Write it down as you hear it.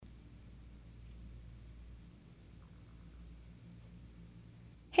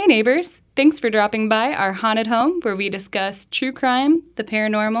neighbors. Thanks for dropping by our haunted home where we discuss true crime, the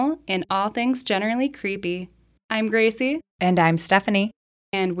paranormal, and all things generally creepy. I'm Gracie. And I'm Stephanie.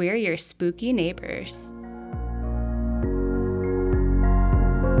 And we're your spooky neighbors.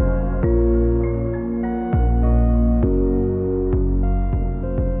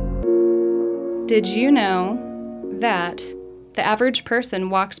 Did you know that the average person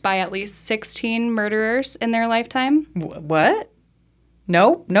walks by at least 16 murderers in their lifetime? What?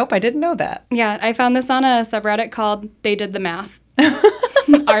 Nope, I didn't know that. Yeah, I found this on a subreddit called They Did the Math.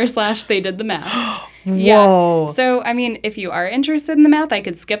 r/They Did the Math. Whoa. Yeah. So, I mean, if you are interested in the math, I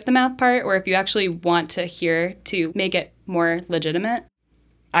could skip the math part, or if you actually want to hear to make it more legitimate.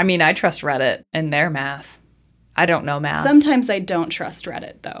 I mean, I trust Reddit and their math. I don't know math. Sometimes I don't trust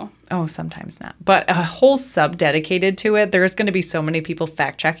Reddit, though. Oh, sometimes not. But a whole sub dedicated to it, there's going to be so many people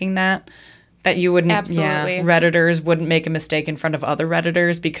fact-checking that you wouldn't... Absolutely. Yeah, Redditors wouldn't make a mistake in front of other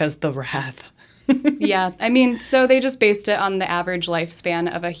Redditors because the wrath. Yeah, I mean, so they just based it on the average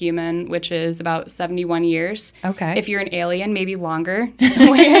lifespan of a human, which is about 71 years. Okay. If you're an alien, maybe longer. The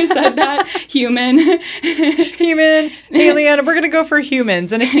way I said that, human. Human, alien, we're going to go for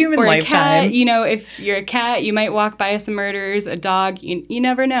humans in a human or lifetime. A cat, if you're a cat, you might walk by some murders. A dog, you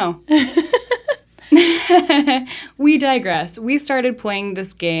never know. We digress. We started playing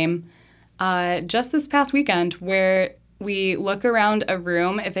this game just this past weekend where we look around a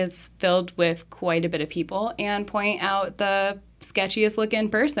room if it's filled with quite a bit of people and point out the sketchiest looking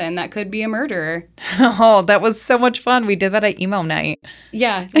person that could be a murderer. Oh, that was so much fun. We did that at emo night.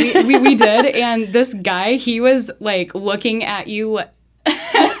 Yeah, we did. And this guy, he was like looking at you.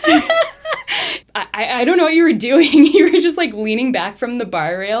 I don't know what you were doing. You were just like leaning back from the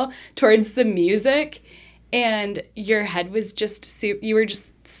bar rail towards the music. And your head was just, you were just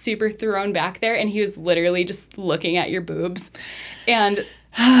super thrown back there, and he was literally just looking at your boobs. And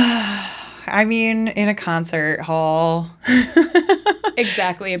I mean, in a concert hall.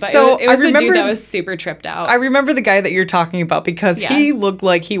 Exactly, but so it was the dude that was super tripped out. I remember the guy that you're talking about because he looked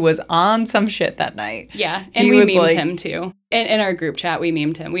like he was on some shit that night. Yeah, and we memed him too. In our group chat, we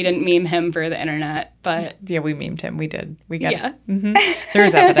memed him. We didn't meme him for the internet, but... Yeah, we memed him. We did. We got it. Mm-hmm.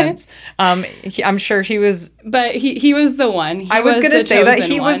 There's evidence. I'm sure he was... But he was the one. I was going to say that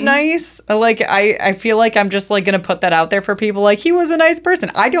he was nice. Like, I feel like I'm just, like, going to put that out there for people. Like, he was a nice person.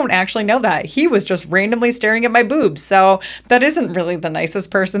 I don't actually know that. He was just randomly staring at my boobs. So that isn't really the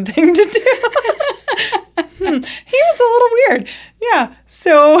nicest person thing to do. He was a little weird. Yeah.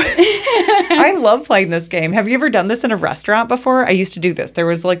 So I love playing this game. Have you ever done this in a restaurant before? I used to do this. There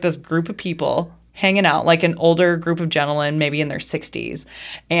was like this group of people hanging out, like an older group of gentlemen, maybe in their 60s.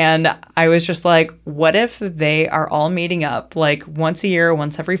 And I was just like, what if they are all meeting up like once a year,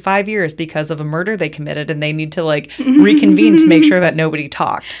 once every 5 years because of a murder they committed and they need to like reconvene to make sure that nobody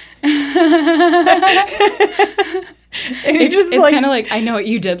talked. It's like, kind of like, I know what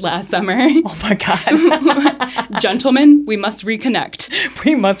you did last summer. Oh my God. Gentlemen, we must reconnect.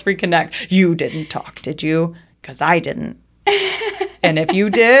 We must reconnect. You didn't talk, did you? Because I didn't. And if you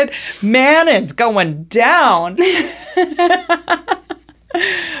did, man, it's going down.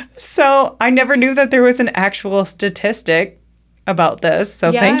 So I never knew that there was an actual statistic about this.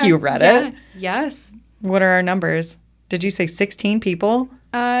 So thank you, Reddit. Yeah, yes. What are our numbers? Did you say 16 people?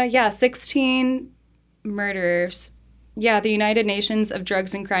 16 murderers. Yeah, the United Nations of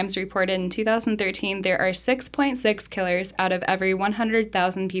Drugs and Crimes reported in 2013 there are 6.6 killers out of every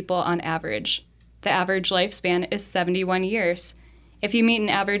 100,000 people on average. The average lifespan is 71 years. If you meet an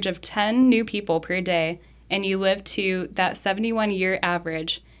average of 10 new people per day and you live to that 71-year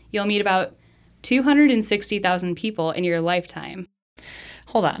average, you'll meet about 260,000 people in your lifetime.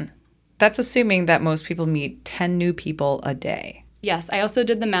 Hold on. That's assuming that most people meet 10 new people a day. Yes, I also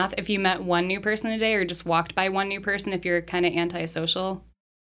did the math. If you met one new person a day or just walked by one new person, if you're kind of antisocial,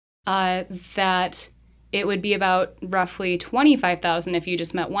 that it would be about roughly 25,000 if you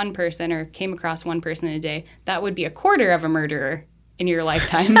just met one person or came across one person a day. That would be a quarter of a murderer in your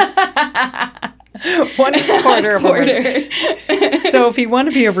lifetime. 1/4 of a murderer. So if you want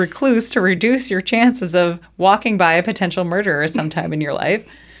to be a recluse to reduce your chances of walking by a potential murderer sometime in your life...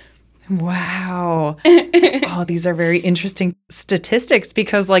 Wow. Oh, these are very interesting statistics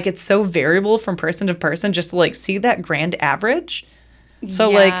because, like, it's so variable from person to person just to, like, see that grand average. So,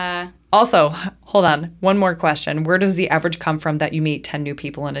 like, also, hold on, one more question. Where does the average come from that you meet 10 new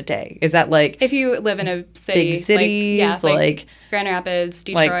people in a day? Is that, like... If you live in a city. Big cities, like Grand Rapids,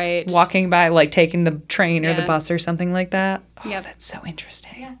 Detroit. Like, walking by, like, taking the train or the bus or something like that? Oh, that's so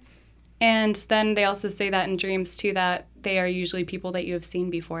interesting. Yeah. And then they also say that in dreams, too, that they are usually people that you have seen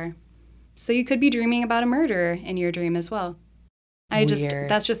before. So you could be dreaming about a murderer in your dream as well. Weird.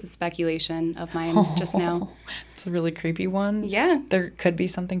 That's just a speculation of mine just now. It's a really creepy one. Yeah. There could be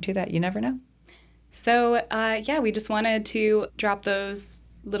something to that. You never know. So, we just wanted to drop those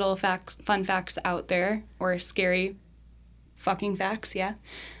little fun facts out there, or scary fucking facts, yeah.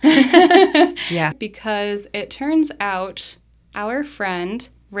 Yeah. Because it turns out our friend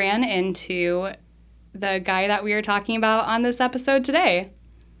ran into the guy that we are talking about on this episode today.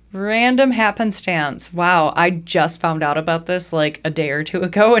 Random happenstance. Wow, I just found out about this like a day or two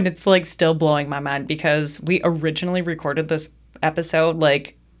ago, and it's like still blowing my mind because we originally recorded this episode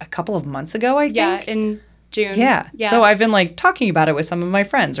like a couple of months ago, I think. Yeah, in June. Yeah. So I've been like talking about it with some of my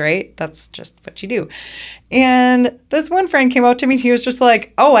friends, right? That's just what you do. And this one friend came up to me and he was just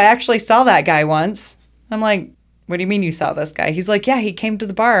like, "Oh, I actually saw that guy once." I'm like, "What do you mean you saw this guy?" He's like, "Yeah, he came to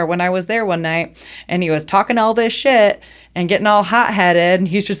the bar when I was there one night and he was talking all this shit and getting all hot-headed, and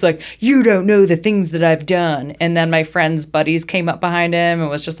he's just like, 'You don't know the things that I've done.'" And then my friend's buddies came up behind him and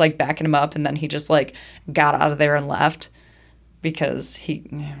was just like backing him up, and then he just like got out of there and left because he's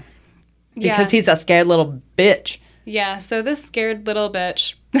a scared little bitch. Yeah, so this scared little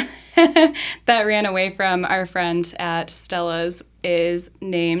bitch that ran away from our friend at Stella's is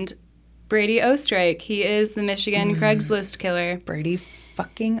named Brady Ostrike. He is the Michigan Craigslist killer. Brady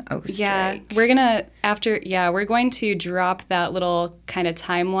fucking Ostrike. Yeah, we're going to drop that little kind of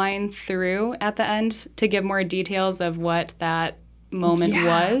timeline through at the end to give more details of what that moment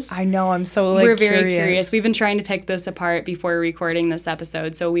was. I know, I'm so like We're very curious. We've been trying to pick this apart before recording this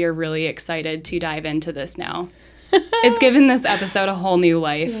episode, so we are really excited to dive into this now. It's given this episode a whole new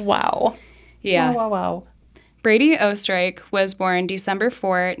life. Wow. Yeah. Wow. Brady Ostrike was born December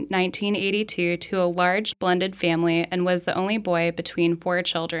 4, 1982, to a large blended family and was the only boy between 4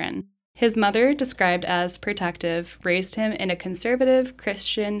 children. His mother, described as protective, raised him in a conservative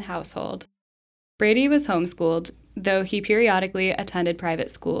Christian household. Brady was homeschooled, though he periodically attended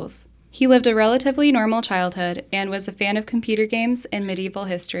private schools. He lived a relatively normal childhood and was a fan of computer games and medieval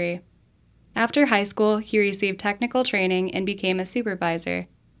history. After high school, he received technical training and became a supervisor.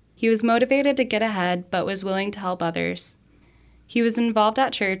 He was motivated to get ahead, but was willing to help others. He was involved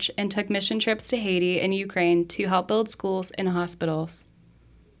at church and took mission trips to Haiti and Ukraine to help build schools and hospitals.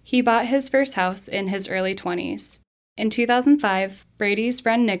 He bought his first house in his early 20s. In 2005, Brady's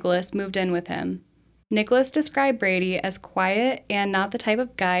friend Nicholas moved in with him. Nicholas described Brady as quiet and not the type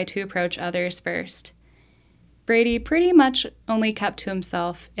of guy to approach others first. Brady pretty much only kept to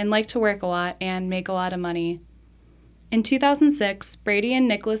himself and liked to work a lot and make a lot of money. In 2006, Brady and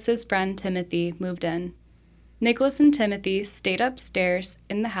Nicholas's friend Timothy moved in. Nicholas and Timothy stayed upstairs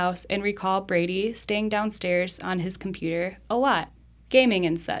in the house and recall Brady staying downstairs on his computer a lot, gaming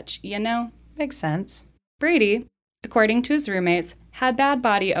and such, you know? Makes sense. Brady, according to his roommates, had bad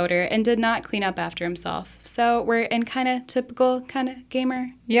body odor and did not clean up after himself. So we're in kind of typical kind of gamer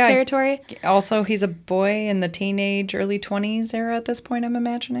territory. Also, he's a boy in the teenage, early 20s era at this point, I'm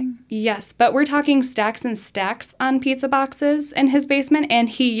imagining. Yes, but we're talking stacks and stacks on pizza boxes in his basement, and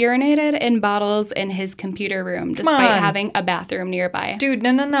he urinated in bottles in his computer room despite having a bathroom nearby. Dude,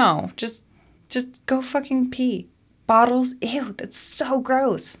 no. Just go fucking pee. Bottles? Ew, that's so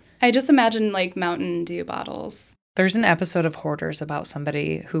gross. I just imagine, like, Mountain Dew bottles. There's an episode of Hoarders about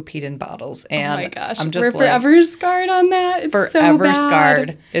somebody who peed in bottles, and oh my gosh, I'm just we're forever scarred on that. It's forever so bad.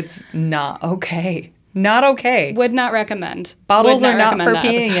 Scarred. It's not okay. Not okay. Would not recommend. Bottles are not for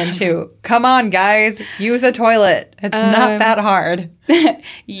peeing into. Come on, guys. Use a toilet. It's not that hard.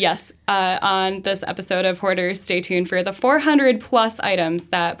 Yes. On this episode of Hoarders, stay tuned for the 400 plus items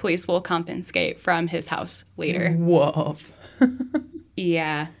that police will confiscate from his house later. Woof.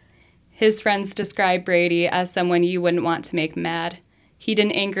 Yeah. His friends describe Brady as someone you wouldn't want to make mad. He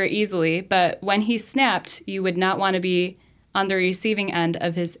didn't anger easily, but when he snapped, you would not want to be on the receiving end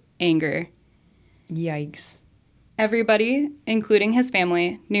of his anger. Yikes. Everybody, including his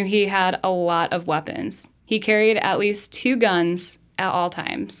family, knew he had a lot of weapons. He carried at least 2 guns at all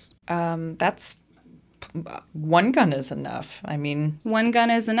times. That's... One gun is enough. I mean... One gun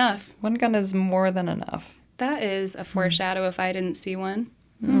is enough. One gun is more than enough. That is a foreshadow if I didn't see one.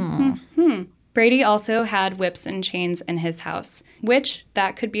 Brady also had whips and chains in his house, which,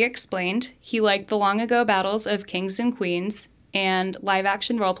 that could be explained. He liked the long-ago battles of kings and queens and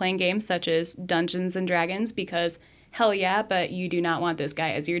live-action role-playing games such as Dungeons & Dragons because, hell yeah, but you do not want this guy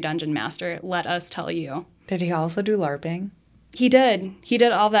as your dungeon master, let us tell you. Did he also do LARPing? He did. He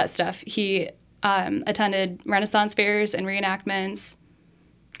did all that stuff. He attended Renaissance fairs and reenactments,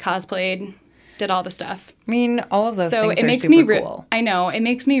 cosplayed, did all the stuff. I mean, all of those things are super cool. I know. It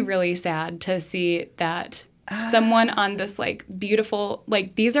makes me really sad to see that someone on this, like, beautiful,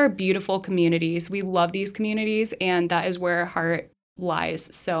 like, these are beautiful communities. We love these communities, and that is where our heart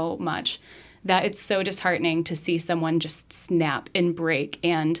lies so much that it's so disheartening to see someone just snap and break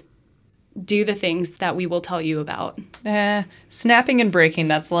and do the things that we will tell you about. Snapping and breaking,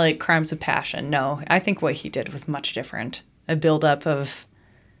 that's like crimes of passion. No, I think what he did was much different. A buildup of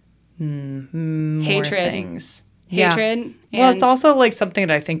more Hatred. things. Hatred. Yeah. Well, it's also like something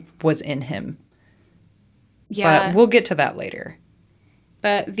that I think was in him. Yeah. But we'll get to that later.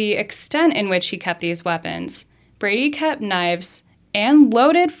 But the extent in which he kept these weapons, Brady kept knives and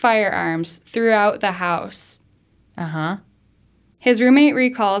loaded firearms throughout the house. Uh-huh. His roommate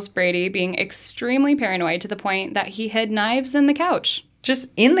recalls Brady being extremely paranoid to the point that he hid knives in the couch. Just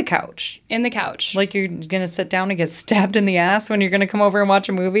in the couch? In the couch. Like you're going to sit down and get stabbed in the ass when you're going to come over and watch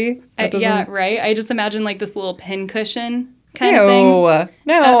a movie? Yeah, right? I just imagine like this little pin cushion kind of thing.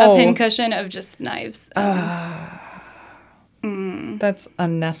 No. A pin cushion of just knives. That's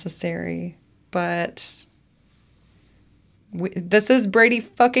unnecessary. But this is Brady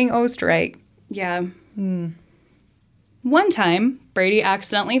fucking Oestreit. Yeah. One time, Brady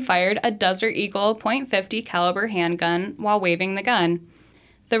accidentally fired a Desert Eagle .50 caliber handgun while waving the gun.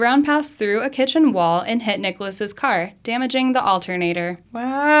 The round passed through a kitchen wall and hit Nicholas's car, damaging the alternator.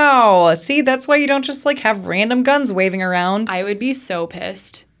 Wow. See, that's why you don't just like have random guns waving around. I would be so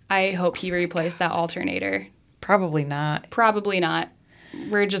pissed. I hope he replaced that alternator. Probably not. Probably not.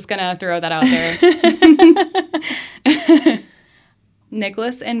 We're just going to throw that out there.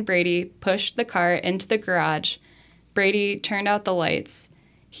 Nicholas and Brady pushed the car into the garage. Brady turned out the lights.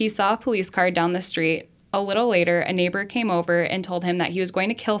 He saw a police car down the street. A little later, a neighbor came over and told him that he was going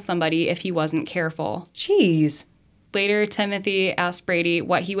to kill somebody if he wasn't careful. Jeez. Later, Timothy asked Brady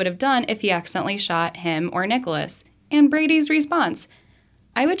what he would have done if he accidentally shot him or Nicholas. And Brady's response,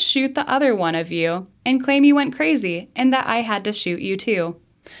 "I would shoot the other one of you and claim you went crazy and that I had to shoot you too."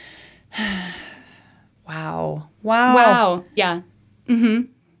 Wow. Yeah. Mm-hmm.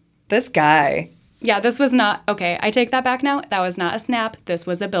 This guy. Yeah, this was not, okay, I take that back now. That was not a snap. This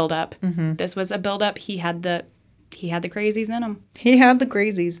was a buildup. Mm-hmm. This was a buildup. He had the crazies in him. He had the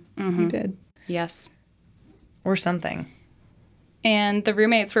crazies. Mm-hmm. He did. Yes. Or something. And the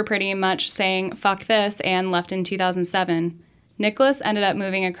roommates were pretty much saying, fuck this, and left in 2007. Nicholas ended up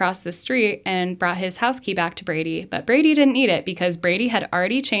moving across the street and brought his house key back to Brady, but Brady didn't need it because Brady had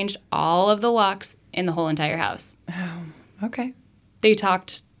already changed all of the locks in the whole entire house. Oh, okay. They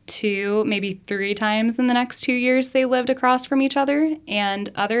talked 2, maybe 3 times in the next 2 years they lived across from each other,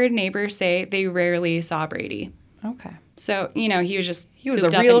 and other neighbors say they rarely saw Brady. Okay. So, he was just... He was a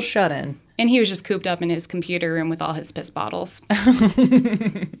real shut-in. And he was just cooped up in his computer room with all his piss bottles.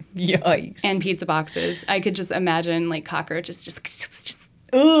 Yikes. And pizza boxes. I could just imagine, like, cockroaches just...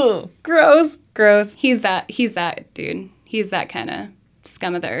 Ugh, gross. He's that dude. He's that kind of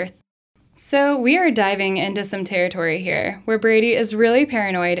scum of the earth. So we are diving into some territory here where Brady is really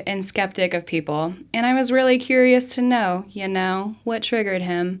paranoid and skeptic of people, and I was really curious to know, what triggered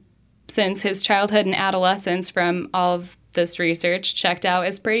him. Since his childhood and adolescence from all of this research checked out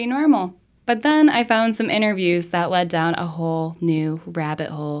as pretty normal. But then I found some interviews that led down a whole new rabbit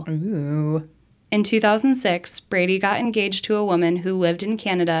hole. Ooh. In 2006, Brady got engaged to a woman who lived in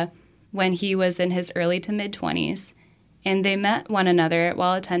Canada when he was in his early to mid-20s. And they met one another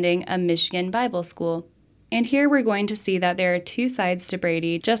while attending a Michigan Bible school. And here we're going to see that there are 2 sides to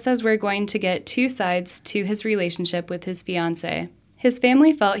Brady, just as we're going to get 2 sides to his relationship with his fiancée. His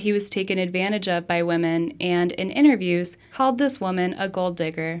family felt he was taken advantage of by women and, in interviews, called this woman a gold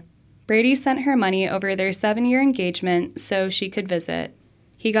digger. Brady sent her money over their 7-year engagement so she could visit.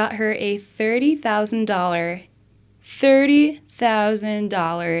 He got her a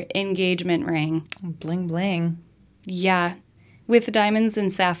 $30,000 engagement ring. Bling bling. Yeah, with diamonds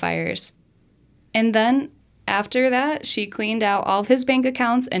and sapphires. And then, after that, she cleaned out all of his bank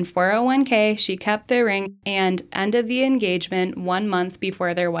accounts and 401k, she kept the ring, and ended the engagement 1 month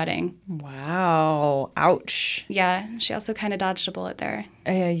before their wedding. Wow. Ouch. Yeah, she also kind of dodged a bullet there.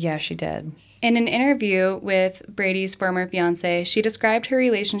 Yeah, she did. In an interview with Brady's former fiancé, she described her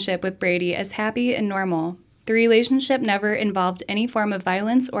relationship with Brady as happy and normal. The relationship never involved any form of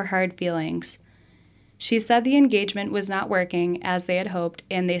violence or hard feelings. She said the engagement was not working as they had hoped,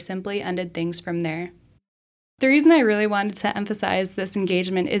 and they simply ended things from there. The reason I really wanted to emphasize this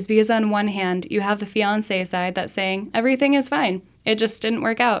engagement is because on one hand, you have the fiancé side that's saying, everything is fine, it just didn't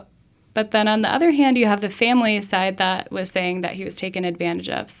work out. But then on the other hand, you have the family side that was saying that he was taken advantage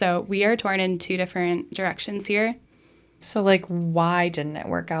of. So we are torn in 2 different directions here. So, why didn't it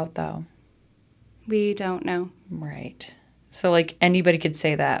work out, though? We don't know. Right. So, anybody could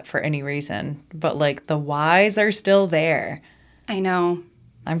say that for any reason, but, the whys are still there. I know.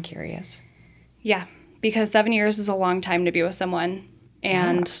 I'm curious. Yeah, because 7 years is a long time to be with someone.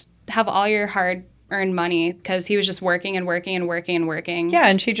 and have all your hard-earned money because he was just working and working and working and working. Yeah,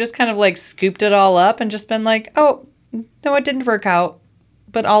 and she just kind of like scooped it all up and just been like, oh, no, it didn't work out.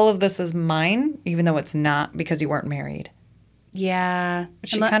 But all of this is mine, even though it's not because you weren't married. Yeah.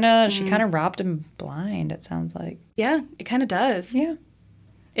 She kind of robbed him blind, it sounds like. Yeah, it kind of does. Yeah.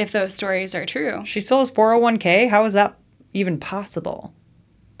 If those stories are true. She stole his 401k? How is that even possible?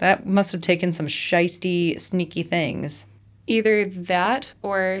 That must have taken some shisty, sneaky things. Either that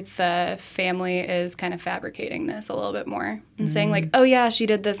or the family is kind of fabricating this a little bit more and saying like, oh yeah, she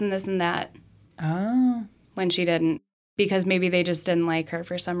did this and this and that. Oh. When she didn't. Because maybe they just didn't like her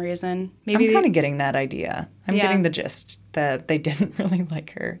for some reason. Maybe I'm kind of getting that idea. I'm getting the gist that they didn't really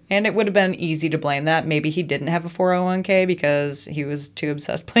like her. And it would have been easy to blame that. Maybe he didn't have a 401k because he was too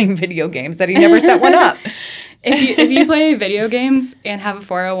obsessed playing video games that he never set one up. If you play video games and have a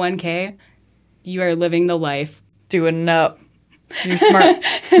 401k, you are living the life. Doing it up. You smart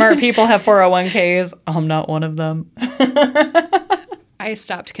people have 401ks. I'm not one of them. I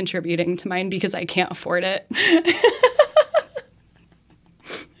stopped contributing to mine because I can't afford it.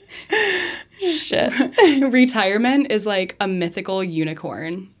 Shit. Retirement is like a mythical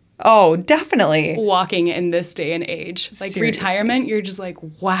unicorn. Oh, definitely. Walking in this day and age. Like Seriously. Retirement, you're just like,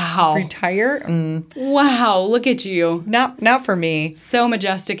 wow. Retire? Wow, look at you. Not for me. So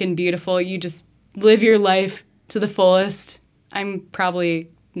majestic and beautiful. You just live your life to the fullest. I'm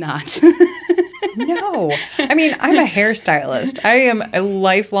probably not. No. I mean, I'm a hairstylist. I am a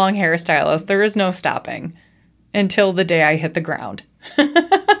lifelong hairstylist. There is no stopping until the day I hit the ground.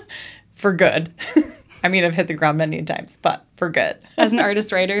 For good. I mean, I've hit the ground many times, but for good. As an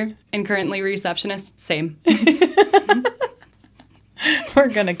artist writer and currently receptionist, same. We're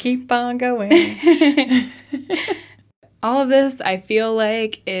going to keep on going. All of this, I feel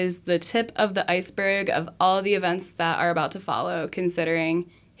like, is the tip of the iceberg of all of the events that are about to follow, considering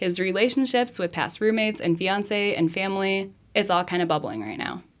his relationships with past roommates and fiancé and family. It's all kind of bubbling right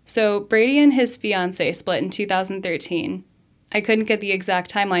now. So Brady and his fiancé split in 2013. I couldn't get the exact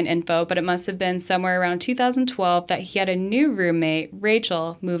timeline info, but it must have been somewhere around 2012 that he had a new roommate,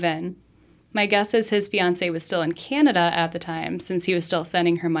 Rachel, move in. My guess is his fiancé was still in Canada at the time, since he was still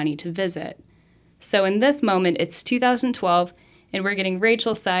sending her money to visit. So in this moment, it's 2012, and we're getting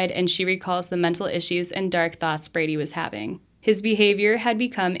Rachel's side, and she recalls the mental issues and dark thoughts Brady was having. His behavior had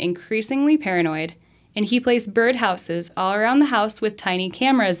become increasingly paranoid, and he placed birdhouses all around the house with tiny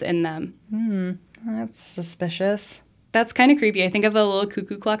cameras in them. That's suspicious. That's kind of creepy. I think of a little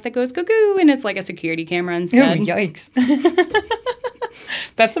cuckoo clock that goes cuckoo, and it's like a security camera instead. Oh, yikes.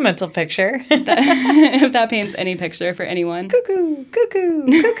 That's a mental picture. If that paints any picture for anyone. Cuckoo,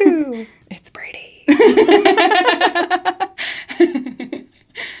 cuckoo, cuckoo. It's Brady.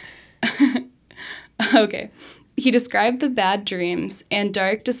 Okay. He described the bad dreams and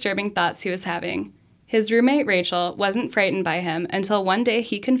dark, disturbing thoughts he was having. His roommate, Rachel, wasn't frightened by him until one day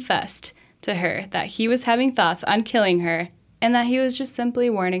he confessed to her that he was having thoughts on killing her and that he was just simply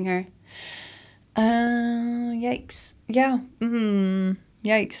warning her. Yikes. Yeah.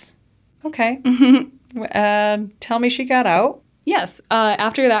 Yikes. Okay. Tell me she got out. Yes.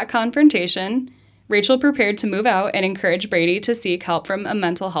 After that confrontation, Rachel prepared to move out and encourage Brady to seek help from a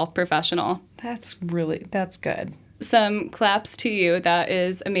mental health professional. That's good. Some claps to you. That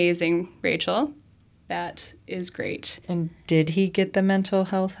is amazing, Rachel. That is great. And did he get the mental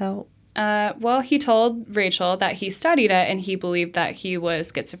health help? Well, he told Rachel that he studied it and he believed that he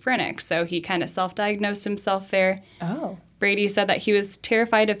was schizophrenic, so he kind of self-diagnosed himself there. Oh. Brady said that he was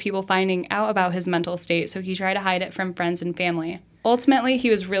terrified of people finding out about his mental state, so he tried to hide it from friends and family. Ultimately, he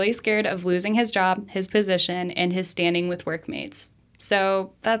was really scared of losing his job, his position, and his standing with workmates.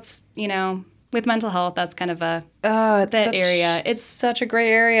 So that's, with mental health, that's kind of area. It's such a gray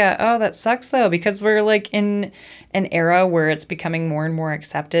area. Oh, that sucks, though, because we're, like, in an era where it's becoming more and more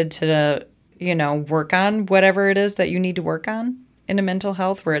accepted to, work on whatever it is that you need to work on in a mental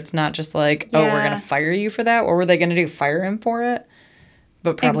health, where it's not just like, oh, we're going to fire you for that. What were they going to do? Fire him for it?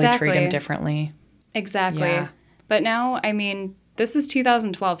 But probably treat him differently. Exactly. Yeah. But now, this is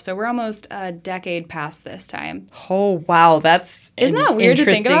 2012, so we're almost a decade past this time. Oh, wow. Isn't that weird to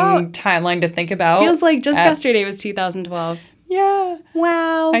think about? Interesting timeline to think about. Feels like just yesterday was 2012. Yeah.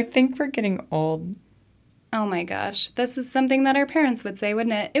 Wow. I think we're getting old. Oh, my gosh. This is something that our parents would say,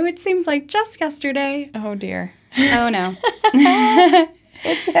 wouldn't it? It seems like just yesterday. Oh, dear. Oh, no.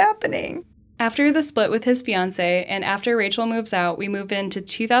 It's happening. After the split with his fiancé and after Rachel moves out, we move into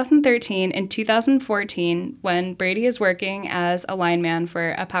 2013 and 2014 when Brady is working as a lineman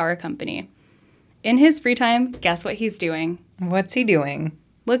for a power company. In his free time, guess what he's doing? What's he doing?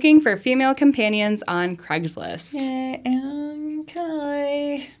 Looking for female companions on Craigslist.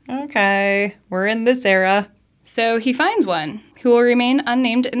 Okay. We're in this era. So he finds one who will remain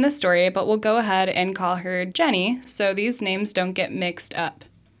unnamed in the story, but we'll go ahead and call her Jenny so these names don't get mixed up.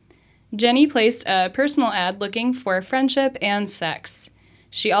 Jenny placed a personal ad looking for friendship and sex.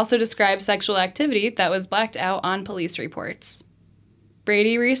 She also described sexual activity that was blacked out on police reports.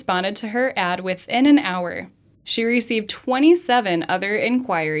 Brady responded to her ad within an hour. She received 27 other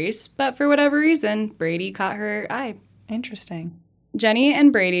inquiries, but for whatever reason, Brady caught her eye. Interesting. Jenny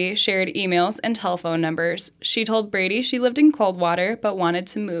and Brady shared emails and telephone numbers. She told Brady she lived in Coldwater but wanted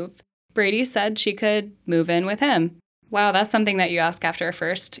to move. Brady said she could move in with him. Wow, that's something that you ask after a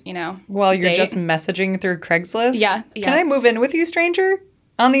first, While you're date. just messaging through Craigslist? Yeah. Can I move in with you, stranger?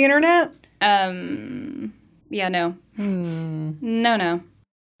 On the internet? Yeah, no. No.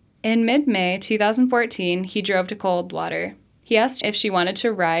 In mid-May 2014, he drove to Coldwater. He asked if she wanted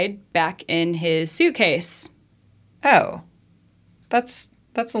to ride back in his suitcase. Oh. That's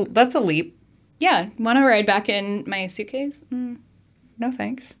a leap. Yeah, want to ride back in my suitcase? No,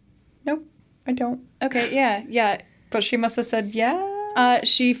 thanks. Nope, I don't. Okay, yeah. But she must have said yes.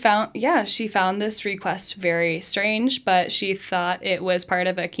 She found this request very strange, but she thought it was part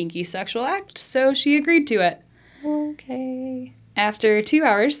of a kinky sexual act, so she agreed to it. Okay. After 2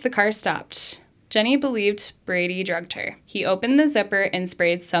 hours, the car stopped. Jenny believed Brady drugged her. He opened the zipper and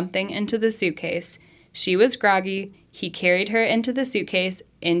sprayed something into the suitcase. She was groggy. He carried her into the suitcase,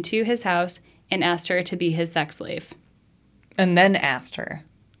 into his house, and asked her to be his sex slave. And then asked her.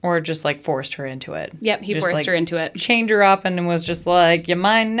 Or just, forced her into it. Yep, he forced her into it. Chained her up and was just like, you're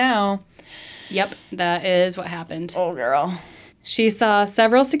mine now. Yep, that is what happened. Oh, girl. She saw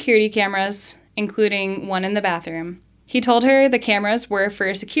several security cameras, including one in the bathroom. He told her the cameras were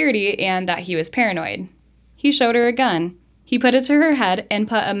for security and that he was paranoid. He showed her a gun. He put it to her head and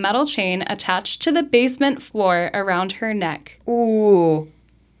put a metal chain attached to the basement floor around her neck. Ooh.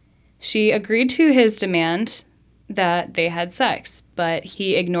 She agreed to his demand that they had sex, but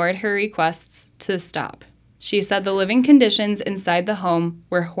he ignored her requests to stop. She said the living conditions inside the home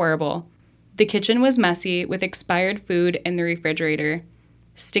were horrible. The kitchen was messy with expired food in the refrigerator.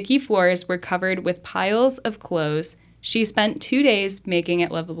 Sticky floors were covered with piles of clothes. She spent 2 days making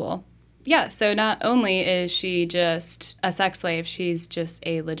it livable. Yeah, so not only is she just a sex slave, she's just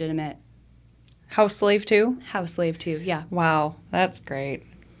a legitimate House slave too? house slave too, yeah. Wow, that's great.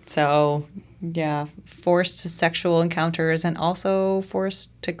 So, yeah, forced to sexual encounters and also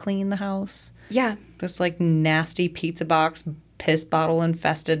forced to clean the house. Yeah. This, nasty pizza box, piss bottle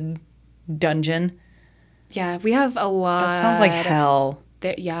infested dungeon. Yeah, we have a lot. That sounds like hell.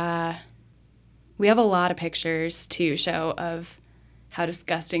 Yeah. We have a lot of pictures to show of how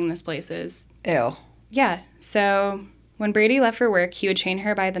disgusting this place is. Ew. Yeah, so when Brady left for work, he would chain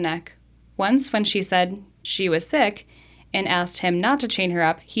her by the neck. Once, when she said she was sick and asked him not to chain her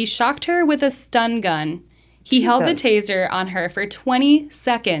up, he shocked her with a stun gun. He held the taser on her for 20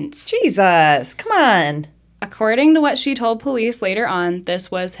 seconds. Jesus, come on. According to what she told police later on,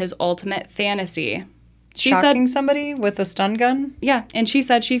 this was his ultimate fantasy. Shocking somebody with a stun gun? Yeah, and she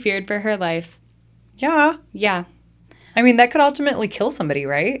said she feared for her life. Yeah. Yeah. I mean, that could ultimately kill somebody,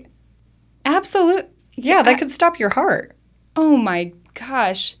 right? Absolutely. Yeah, that could stop your heart. Oh my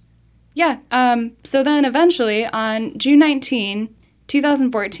gosh. Yeah. So then eventually on June 19,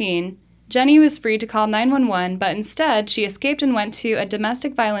 2014, Jenny was free to call 911, but instead she escaped and went to a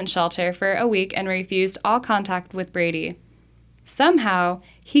domestic violence shelter for a week and refused all contact with Brady. Somehow,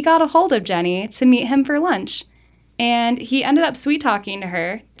 he got a hold of Jenny to meet him for lunch, and he ended up sweet-talking to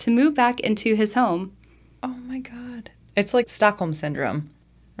her to move back into his home. Oh my God. It's like Stockholm Syndrome,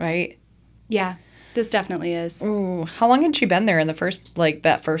 right? Yeah, this definitely is. Ooh, how long had she been there in the first,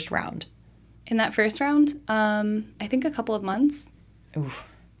 that first round? In that first round, I think a couple of months. Ooh,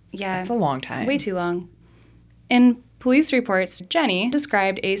 yeah. That's a long time. Way too long. In police reports, Jenny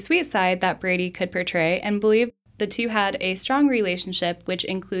described a sweet side that Brady could portray and believed the two had a strong relationship, which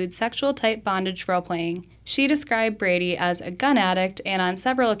includes sexual-type bondage role-playing. She described Brady as a gun addict, and on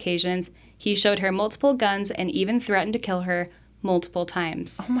several occasions, he showed her multiple guns and even threatened to kill her multiple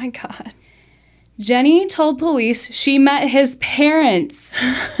times. Oh my God. Jenny told police she met his parents.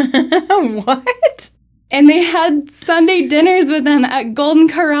 What? And they had Sunday dinners with them at Golden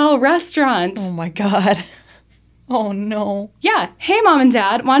Corral restaurant. Oh my God. Oh no. Yeah. Hey, Mom and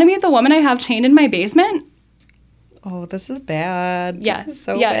Dad, want to meet the woman I have chained in my basement? Oh, this is bad. Yeah. This is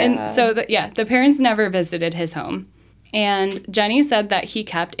so yeah, bad. And so, the parents never visited his home. And Jenny said that he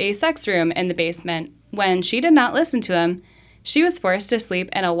kept a sex room in the basement. When she did not listen to him, she was forced to sleep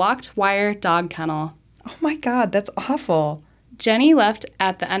in a locked wire dog kennel. Oh my God, that's awful. Jenny left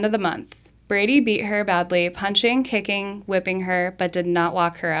at the end of the month. Brady beat her badly, punching, kicking, whipping her, but did not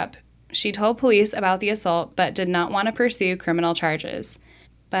lock her up. She told police about the assault, but did not want to pursue criminal charges.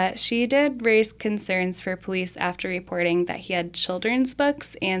 But she did raise concerns for police after reporting that he had children's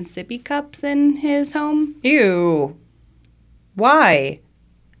books and sippy cups in his home. Ew. Why?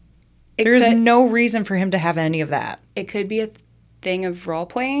 There's no reason for him to have any of that. It could be a thing of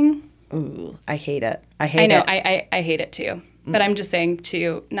role-playing. Ooh, I hate it. I hate it. I hate it too. But I'm just saying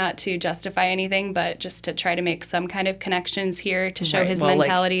not to justify anything, but just to try to make some kind of connections here to show his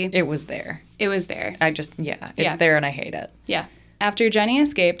mentality. It was there. It was there. It's there and I hate it. Yeah. After Jenny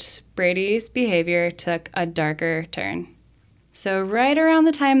escaped, Brady's behavior took a darker turn. So right around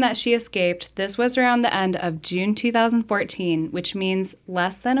the time that she escaped, this was around the end of June 2014, which means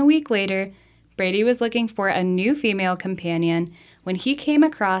less than a week later, Brady was looking for a new female companion when he came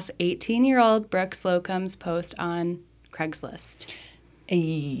across 18-year-old Brooke Slocum's post on Craigslist.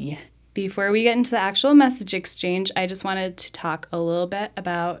 Ay. Before we get into the actual message exchange, I just wanted to talk a little bit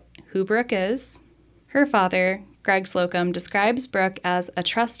about who Brooke is. Her father, Greg Slocum, describes Brooke as a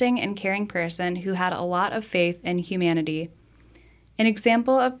trusting and caring person who had a lot of faith in humanity. An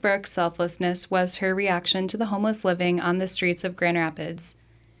example of Brooke's selflessness was her reaction to the homeless living on the streets of Grand Rapids.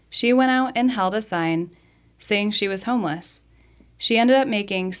 She went out and held a sign saying she was homeless. She ended up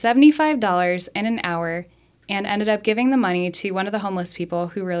making $75 in an hour and ended up giving the money to one of the homeless people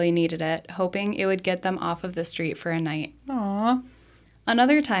who really needed it, hoping it would get them off of the street for a night. Aww.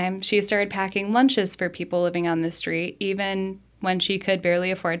 Another time, she started packing lunches for people living on the street, even when she could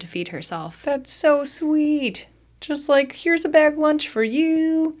barely afford to feed herself. That's so sweet. Just like, here's a bag lunch for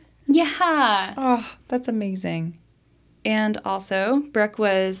you. Yeah. Oh, that's amazing. And also, Brooke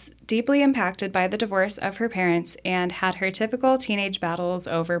was deeply impacted by the divorce of her parents and had her typical teenage battles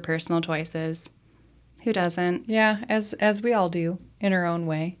over personal choices. Who doesn't? Yeah, as we all do, in our own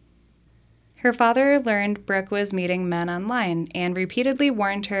way. Her father learned Brooke was meeting men online and repeatedly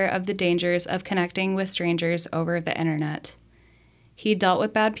warned her of the dangers of connecting with strangers over the internet. He dealt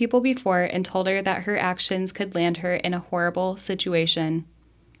with bad people before and told her that her actions could land her in a horrible situation.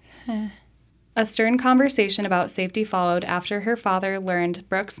 A stern conversation about safety followed after her father learned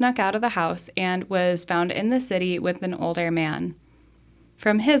Brooke snuck out of the house and was found in the city with an older man.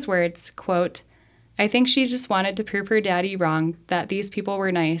 From his words, quote, "I think she just wanted to prove her daddy wrong, that these people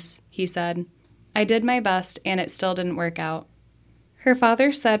were nice," he said. "I did my best, and it still didn't work out." Her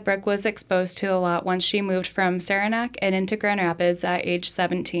father said Brooke was exposed to a lot once she moved from Saranac and into Grand Rapids at age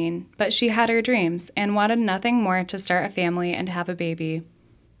 17, but she had her dreams and wanted nothing more to start a family and have a baby.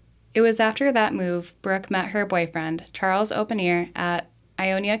 It was after that move Brooke met her boyfriend, Charles Openear, at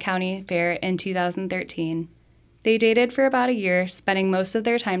Ionia County Fair in 2013. They dated for about a year, spending most of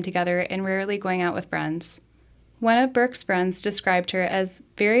their time together and rarely going out with friends. One of Brooke's friends described her as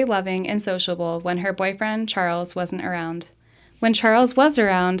very loving and sociable when her boyfriend, Charles, wasn't around. When Charles was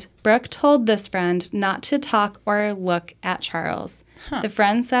around, Brooke told this friend not to talk or look at Charles. The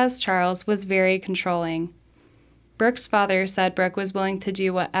friend says Charles was very controlling. Brooke's father said Brooke was willing to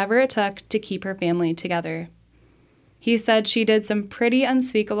do whatever it took to keep her family together. He said she did some pretty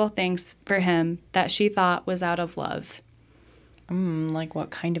unspeakable things for him that she thought was out of love. Like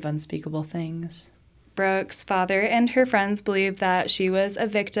what kind of unspeakable things? Brooke's father and her friends believed that she was a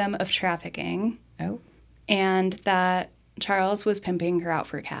victim of trafficking. Oh. And that Charles was pimping her out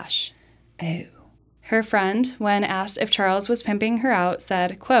for cash. Oh. Her friend, when asked if Charles was pimping her out,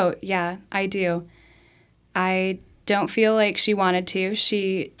 said, quote, "Yeah, I do. I don't feel like she wanted to.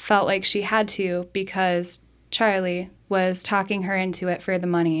 She felt like she had to because Charlie was talking her into it for the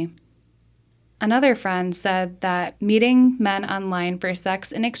money." Another friend said that meeting men online for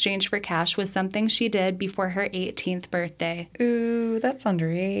sex in exchange for cash was something she did before her 18th birthday. Ooh, that's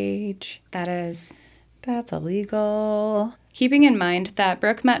underage. That is. That's illegal. Keeping in mind that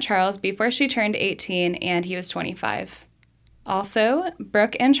Brooke met Charles before she turned 18 and he was 25. Also,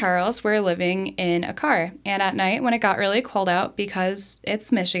 Brooke and Charles were living in a car, and at night when it got really cold out, because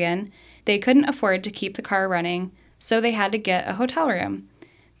it's Michigan, they couldn't afford to keep the car running, so they had to get a hotel room.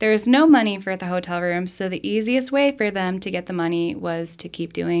 There was no money for the hotel room, so the easiest way for them to get the money was to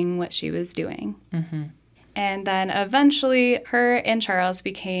keep doing what she was doing. Mm-hmm. And then eventually, her and Charles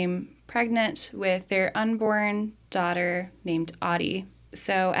became pregnant with their unborn daughter named Audie.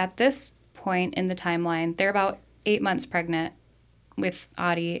 So at this point in the timeline, they're about 8 months pregnant with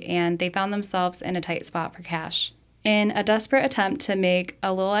Audie, and they found themselves in a tight spot for cash. In a desperate attempt to make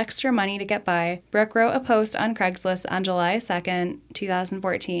a little extra money to get by, Brooke wrote a post on Craigslist on July 2nd,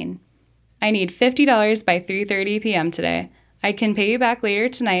 2014. "I need $50 by 3:30 p.m. today. I can pay you back later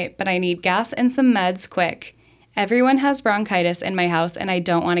tonight, but I need gas and some meds quick. Everyone has bronchitis in my house, and I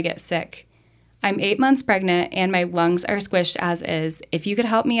don't want to get sick. I'm 8 months pregnant and my lungs are squished as is. If you could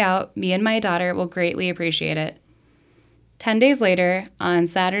help me out, me and my daughter will greatly appreciate it. 10 days later, on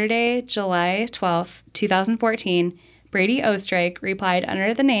Saturday, July 12th, 2014, Brady Oestreich replied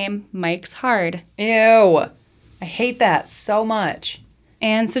under the name Mike's Hard. Ew. I hate that so much.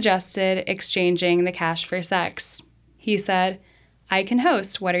 And suggested exchanging the cash for sex. He said, I can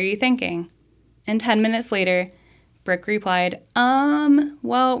host. What are you thinking? And 10 minutes later, Brooke replied,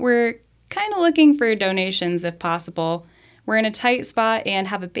 well, we're kind of looking for donations if possible. We're in a tight spot and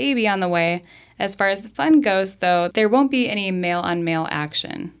have a baby on the way. As far as the fund goes, though, there won't be any male-on-male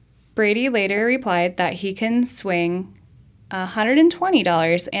action. Brady later replied that he can swing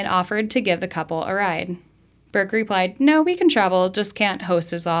 $120 and offered to give the couple a ride. Brooke replied, no, we can travel, just can't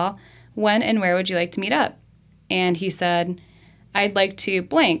host us all. When and where would you like to meet up? And he said, I'd like to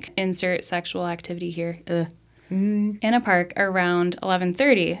blank, insert sexual activity here, in a park around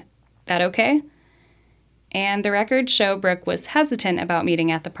 11:30. That okay? And the records show Brooke was hesitant about meeting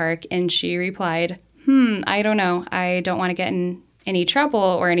at the park, and she replied, I don't know. I don't want to get in any trouble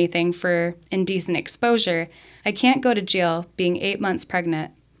or anything for indecent exposure. I can't go to jail being 8 months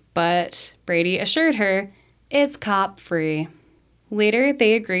pregnant. But Brady assured her, it's cop-free. Later,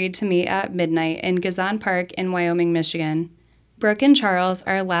 they agreed to meet at midnight in Gazan Park in Wyoming, Michigan. Brooke and Charles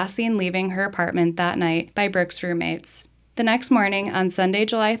are last seen leaving her apartment that night by Brooke's roommates. The next morning, on Sunday,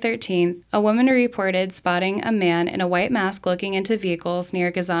 July 13th, a woman reported spotting a man in a white mask looking into vehicles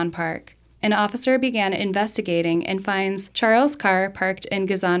near Gazan Park. An officer began investigating and finds Charles' car parked in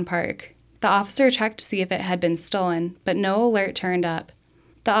Gazan Park. The officer checked to see if it had been stolen, but no alert turned up.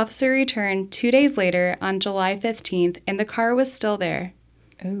 The officer returned 2 days later on July 15th, and the car was still there.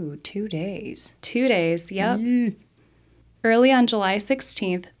 Ooh, 2 days. 2 days, yep. Early on July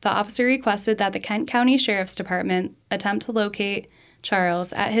 16th, the officer requested that the Kent County Sheriff's Department attempt to locate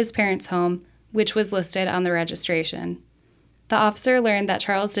Charles at his parents' home, which was listed on the registration. The officer learned that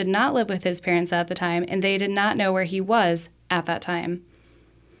Charles did not live with his parents at the time, and they did not know where he was at that time.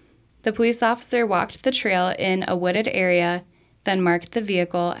 The police officer walked the trail in a wooded area, then marked the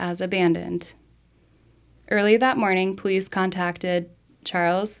vehicle as abandoned. Early that morning, police contacted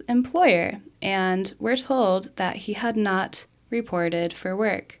Charles' employer and were told that he had not reported for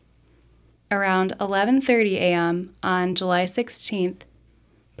work. Around 11:30 a.m. on July 16th,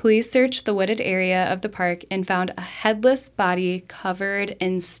 police searched the wooded area of the park and found a headless body covered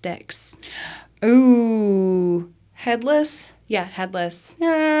in sticks. Ooh, headless? Yeah, headless.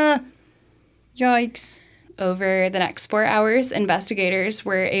 Yeah. Yikes. Over the next 4 hours, investigators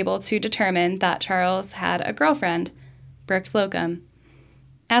were able to determine that Charles had a girlfriend, Brooke Slocum.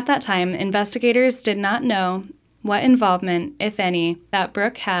 At that time, investigators did not know what involvement, if any, that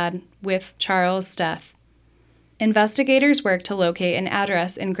Brooke had with Charles' death. Investigators worked to locate an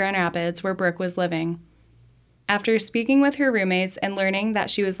address in Grand Rapids where Brooke was living. After speaking with her roommates and learning that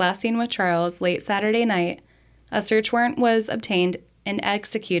she was last seen with Charles late Saturday night, a search warrant was obtained and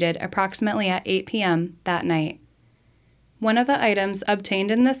executed approximately at 8 p.m. that night. One of the items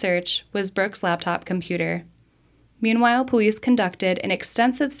obtained in the search was Brooke's laptop computer. Meanwhile, police conducted an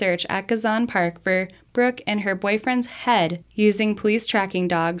extensive search at Gazan Park for Brooke and her boyfriend's head using police tracking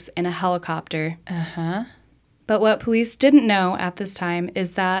dogs and a helicopter. But what police didn't know at this time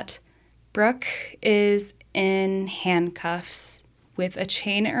is that Brooke is in handcuffs with a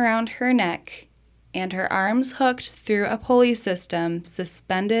chain around her neck and her arms hooked through a pulley system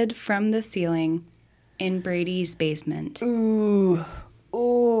suspended from the ceiling in Brady's basement. Ooh.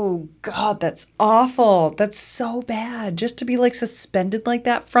 Oh, God, that's awful. That's so bad. Just to be, like, suspended like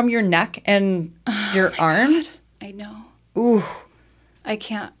that from your neck and your arms? God. I know. Ooh. I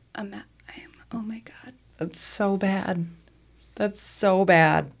can't imagine. Oh, my God. That's so bad. That's so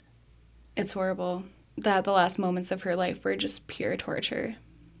bad. It's horrible that the last moments of her life were just pure torture.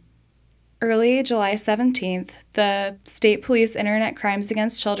 Early July 17th, the State Police Internet Crimes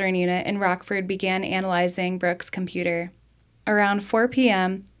Against Children Unit in Rockford began analyzing Brooke's computer. Around 4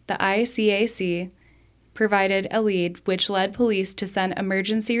 p.m., the ICAC provided a lead which led police to send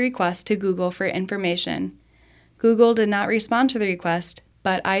emergency requests to Google for information. Google did not respond to the request,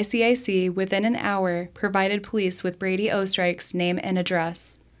 but ICAC within an hour provided police with Brady Oestreich's name and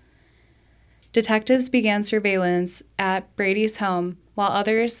address. Detectives began surveillance at Brady's home, while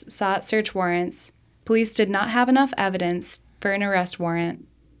others sought search warrants. Police did not have enough evidence for an arrest warrant.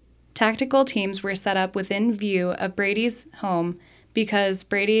 Tactical teams were set up within view of Brady's home because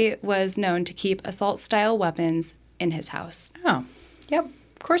Brady was known to keep assault-style weapons in his house. Oh, yep.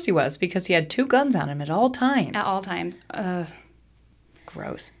 Of course he was, because he had 2 guns on him at all times. At all times.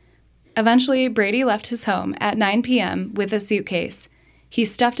 Gross. Eventually, Brady left his home at 9 p.m. with a suitcase. He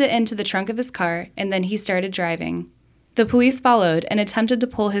stuffed it into the trunk of his car, and then he started driving. The police followed and attempted to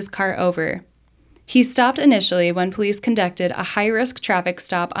pull his car over. He stopped initially when police conducted a high-risk traffic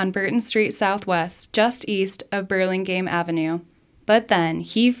stop on Burton Street Southwest, just east of Burlingame Avenue. But then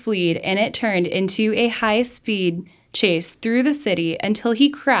he fled, and it turned into a high-speed chase through the city until he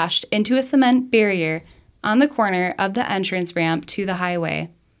crashed into a cement barrier on the corner of the entrance ramp to the highway.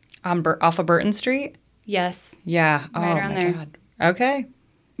 Off of Burton Street? Yes. Yeah. Right around there. God. Okay.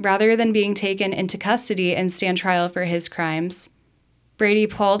 Rather than being taken into custody and stand trial for his crimes, Brady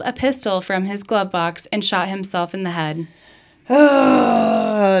pulled a pistol from his glove box and shot himself in the head.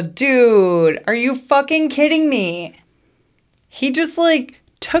 Dude, are you fucking kidding me? He just,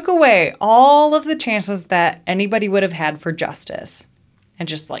 took away all of the chances that anybody would have had for justice and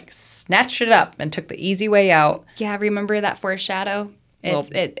just, snatched it up and took the easy way out. Yeah, remember that foreshadow?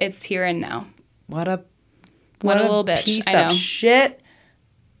 It's here and now. What a little bitch. Piece I know. of shit.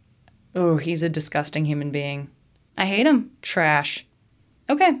 Oh, he's a disgusting human being. I hate him. Trash.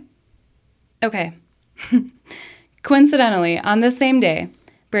 Okay. Coincidentally, on the same day,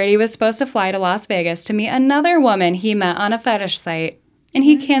 Brady was supposed to fly to Las Vegas to meet another woman he met on a fetish site, and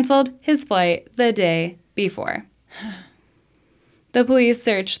he canceled his flight the day before. The police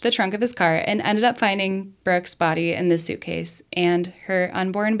searched the trunk of his car and ended up finding Brooke's body in the suitcase, and her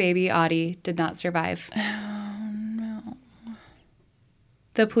unborn baby, Audie, did not survive. Oh, no.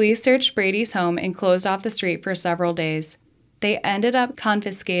 The police searched Brady's home and closed off the street for several days. They ended up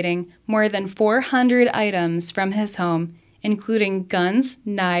confiscating more than 400 items from his home, including guns,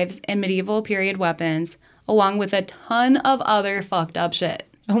 knives, and medieval period weapons, along with a ton of other fucked up shit.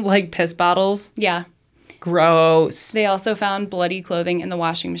 Like piss bottles? Yeah. Gross. They also found bloody clothing in the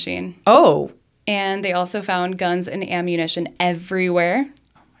washing machine. Oh. And they also found guns and ammunition everywhere.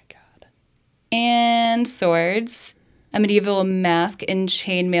 Oh my God. And swords, a medieval mask and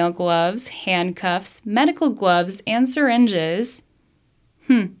chainmail gloves, handcuffs, medical gloves, and syringes.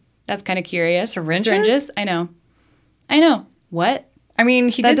 That's kind of curious. Syringes? I know. What? I mean,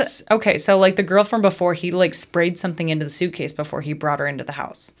 he did... Okay, so, the girl from before, he, sprayed something into the suitcase before he brought her into the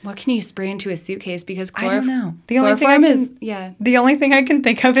house. What can you spray into a suitcase? Because I don't know. The only thing I can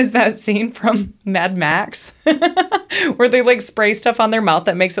think of is that scene from Mad Max where they, spray stuff on their mouth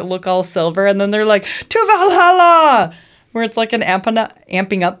that makes it look all silver, and then they're like, to Valhalla! Where it's like an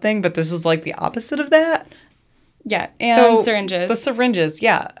amping up thing, but this is, the opposite of that. Yeah, and so, syringes. The syringes,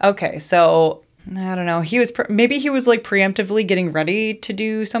 yeah. Okay, so... I don't know. He was maybe he was preemptively getting ready to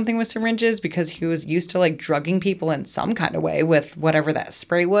do something with syringes because he was used to drugging people in some kind of way with whatever that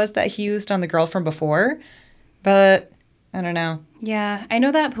spray was that he used on the girl from before. But I don't know. Yeah, I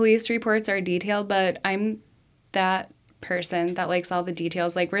know that police reports are detailed, but I'm that person that likes all the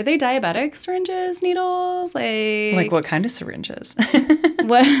details. Were they diabetic syringes, needles? What kind of syringes?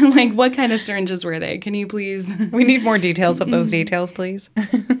 What kind of syringes were they? Can you please? We need more details of those details, please.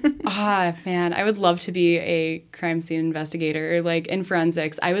 Man, I would love to be a crime scene investigator or in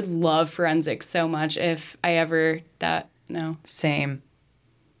forensics. I would love forensics so much if I ever no. Same.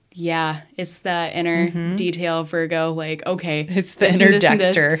 Yeah, it's that inner detail Virgo, okay. It's the inner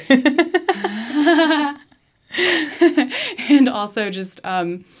Dexter. And also just,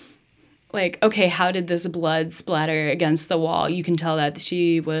 okay, how did this blood splatter against the wall? You can tell that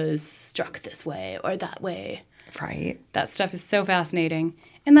she was struck this way or that way. Right. That stuff is so fascinating.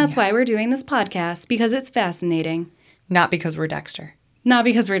 And that's why we're doing this podcast, because it's fascinating. Not because we're Dexter. Not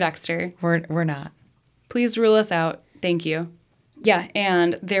because we're Dexter. We're not. Please rule us out. Thank you. Yeah,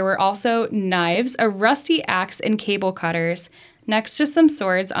 and there were also knives, a rusty axe, and cable cutters. Next to some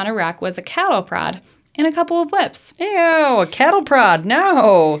swords on a rack was a cattle prod and a couple of whips. Ew, a cattle prod.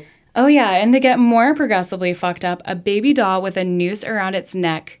 No. Oh, yeah, and to get more progressively fucked up, a baby doll with a noose around its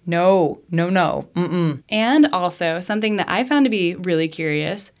neck. No. Mm-mm. And also, something that I found to be really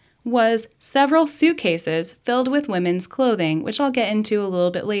curious was several suitcases filled with women's clothing, which I'll get into a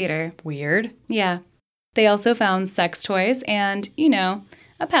little bit later. Weird. Yeah. They also found sex toys and,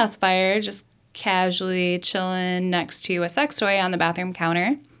 a pacifier just casually chilling next to a sex toy on the bathroom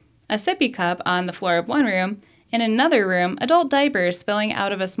counter, a sippy cup on the floor of one room, in another room, adult diapers spilling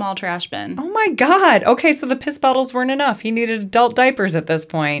out of a small trash bin. Oh my God. Okay, so the piss bottles weren't enough. He needed adult diapers at this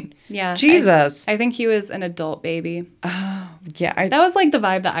point. Yeah. Jesus. I think he was an adult baby. Oh, yeah. That was the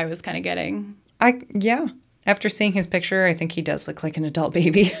vibe that I was kind of getting. Yeah. After seeing his picture, I think he does look like an adult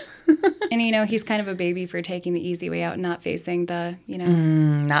baby. And, he's kind of a baby for taking the easy way out and not facing the,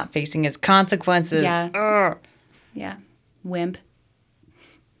 not facing his consequences. Yeah. Ugh. Yeah. Wimp.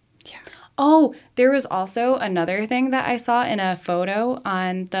 Yeah. Oh, there was also another thing that I saw in a photo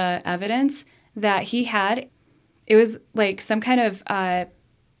on the evidence that he had. It was like some kind of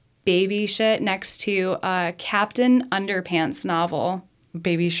baby shit next to a Captain Underpants novel.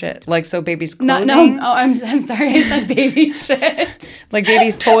 Baby shit. Like, so baby's clothing? No. Oh, I'm sorry. I said baby shit. Like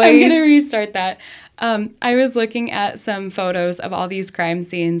baby's toys? I'm going to restart that. I was looking at some photos of all these crime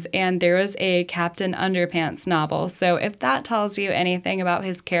scenes, and there was a Captain Underpants novel. So if that tells you anything about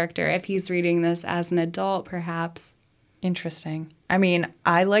his character, if he's reading this as an adult, perhaps. Interesting. I mean,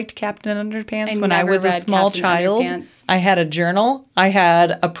 I liked Captain Underpants when I was a small child. Underpants. I had a journal. I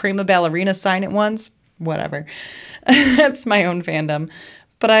had a prima ballerina sign it once. Whatever. That's my own fandom.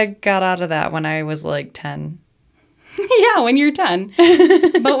 But I got out of that when I was like 10. Yeah, when you're 10.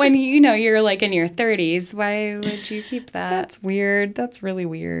 But when you're like in your 30s, why would you keep that? That's weird. That's really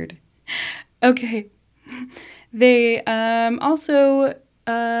weird. Okay. They also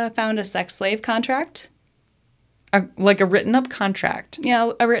found a sex slave contract. Like a written up contract?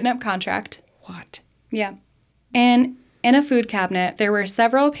 Yeah, a written up contract. What? Yeah. And in a food cabinet, there were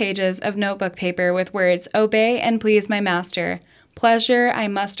several pages of notebook paper with words, "Obey and please my master. Pleasure, I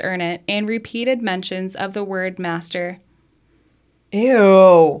must earn it," and repeated mentions of the word master.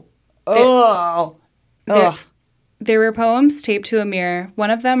 Ew. Oh. Ugh. There were poems taped to a mirror.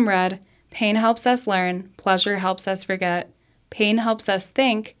 One of them read, "Pain helps us learn. Pleasure helps us forget. Pain helps us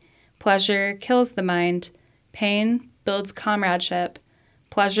think. Pleasure kills the mind. Pain builds comradeship.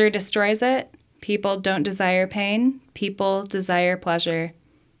 Pleasure destroys it. People don't desire pain. People desire pleasure."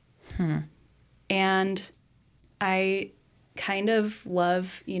 And I kind of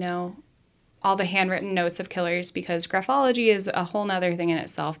love, all the handwritten notes of killers, because graphology is a whole nother thing in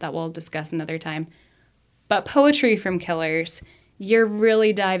itself that we'll discuss another time. But poetry from killers, you're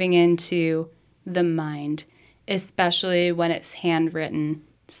really diving into the mind, especially when it's handwritten.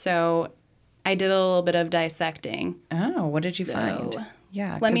 So I did a little bit of dissecting. Oh, what did you find?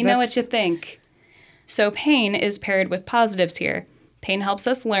 Yeah. Let me know what you think. So pain is paired with positives here. Pain helps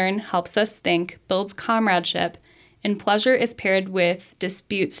us learn, helps us think, builds comradeship, and pleasure is paired with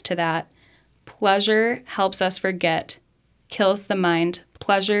disputes to that. Pleasure helps us forget, kills the mind.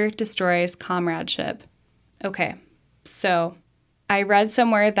 Pleasure destroys comradeship. Okay, so I read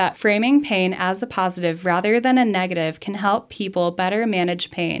somewhere that framing pain as a positive rather than a negative can help people better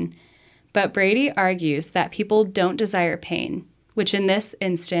manage pain. But Brady argues that people don't desire pain, which in this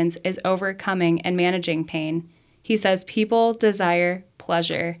instance is overcoming and managing pain. He says people desire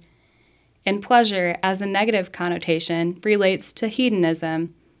pleasure. And pleasure, as a negative connotation, relates to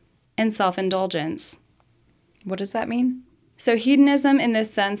hedonism and self-indulgence. What does that mean? So hedonism in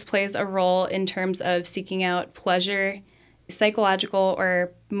this sense plays a role in terms of seeking out pleasure. Psychological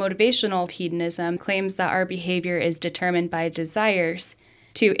or motivational hedonism claims that our behavior is determined by desires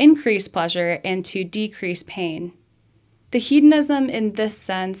to increase pleasure and to decrease pain. The hedonism in this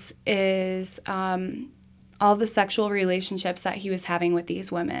sense is all the sexual relationships that he was having with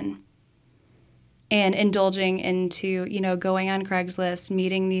these women and indulging into, going on Craigslist,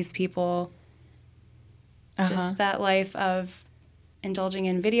 meeting these people, just that life of indulging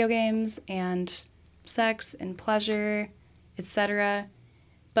in video games and sex and pleasure, etc.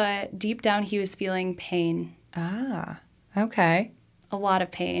 But deep down, he was feeling pain. Ah, okay. A lot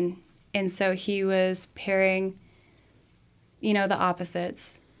of pain. And so he was pairing, the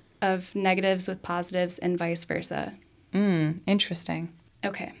opposites of negatives with positives and vice versa. Interesting.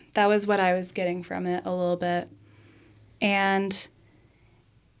 Okay, that was what I was getting from it a little bit. And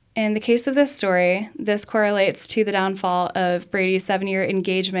in the case of this story, this correlates to the downfall of Brady's 7-year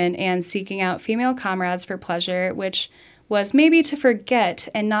engagement and seeking out female comrades for pleasure, which was maybe to forget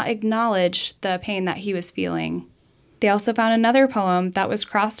and not acknowledge the pain that he was feeling. They also found another poem that was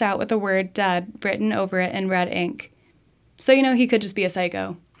crossed out with the word dead written over it in red ink. So, he could just be a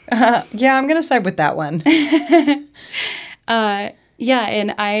psycho. Yeah, I'm going to side with that one. Yeah,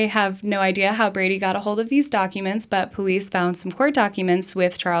 and I have no idea how Brady got a hold of these documents, but police found some court documents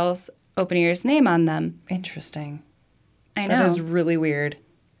with Charles Openear's name on them. Interesting. I know. That is really weird.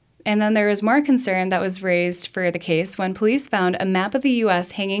 And then there was more concern that was raised for the case when police found a map of the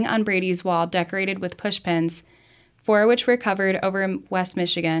U.S. hanging on Brady's wall decorated with pushpins, 4 which were covered over West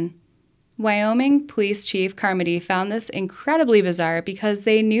Michigan. Wyoming Police Chief Carmody found this incredibly bizarre because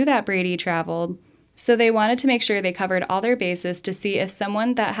they knew that Brady traveled. So they wanted to make sure they covered all their bases to see if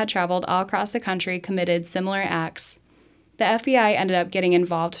someone that had traveled all across the country committed similar acts. The FBI ended up getting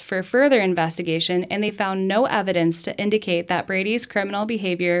involved for further investigation, and they found no evidence to indicate that Brady's criminal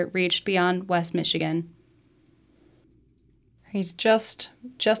behavior reached beyond West Michigan. He's just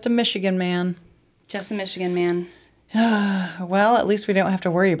a Michigan man. Just a Michigan man. Well, at least we don't have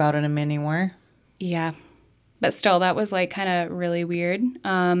to worry about him anymore. Yeah. But still, that was kind of really weird.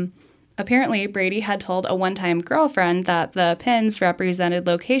 Apparently, Brady had told a one-time girlfriend that the pins represented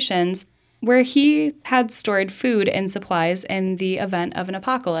locations where he had stored food and supplies in the event of an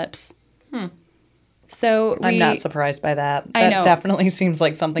apocalypse. So I'm not surprised by that. I know. That definitely seems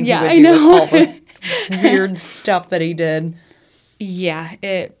like something he would I do know. with all the weird stuff that he did. Yeah,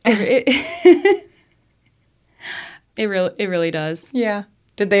 it really does. Yeah.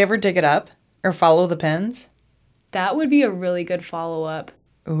 Did they ever dig it up or follow the pins? That would be a really good follow-up.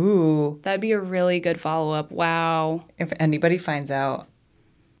 Ooh. That'd be a really good follow-up. Wow. If anybody finds out.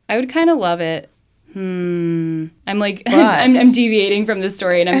 I would kind of love it. I'm like, But- I'm deviating from the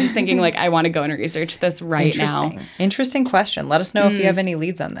story, and I'm just thinking, like, I want to go and research this right now. Interesting question. Let us know if you have any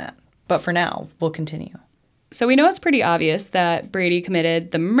leads on that. But for now, we'll continue. So we know it's pretty obvious that Brady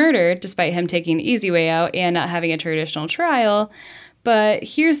committed the murder despite him taking the easy way out and not having a traditional trial. But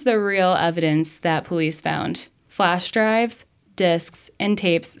here's the real evidence that police found. Flash drives, discs, and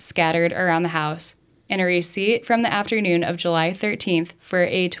tapes scattered around the house, and a receipt from the afternoon of July 13th for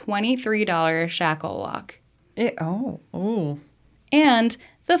a $23 shackle lock. Ooh. And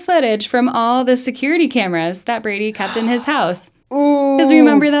the footage from all the security cameras that Brady kept in his house. Ooh. Because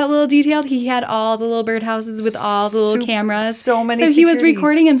remember that little detail? He had all the little birdhouses with all the little cameras. So many So he was securities.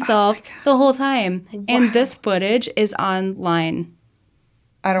 recording himself the whole time. Wow. And this footage is online.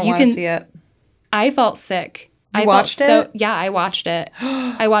 I don't You want to can- see it. I felt sick. You I watched felt it? Yeah, I watched it.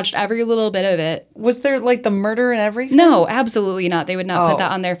 I watched every little bit of it. Was there like the murder and everything? No, absolutely not. They would not put Oh.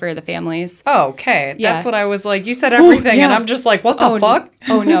 that on there for the families. Oh, okay. Yeah. That's what I was like. You said everything, yeah. and I'm just like, what the fuck?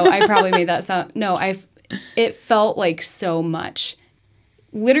 Oh no, I probably made that sound. No, it felt like so much.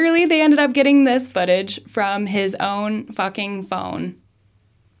 Literally, they ended up getting this footage from his own fucking phone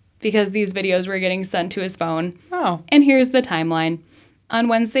because these videos were getting sent to his phone. Oh. And here's the timeline. On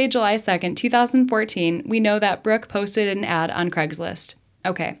Wednesday, July 2nd, 2014, we know that Brooke posted an ad on Craigslist.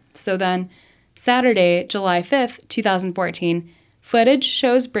 Okay, so then Saturday, July 5th, 2014, footage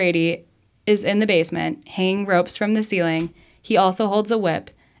shows Brady is in the basement, hanging ropes from the ceiling. He also holds a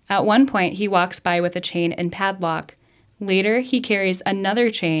whip. At one point, he walks by with a chain and padlock. Later, he carries another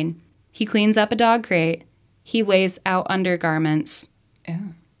chain. He cleans up a dog crate. He lays out undergarments.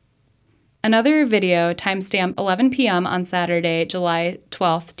 Ew. Another video, timestamp 11 p.m. on Saturday, July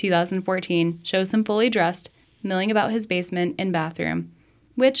 12th, 2014, shows him fully dressed, milling about his basement and bathroom,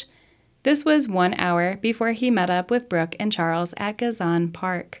 which this was 1 hour before he met up with Brooke and Charles at Gazan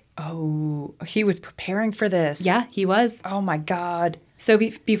Park. Oh, he was preparing for this. Yeah, he was. Oh my God. So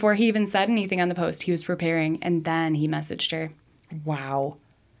before he even said anything on the post, he was preparing, and then he messaged her. Wow.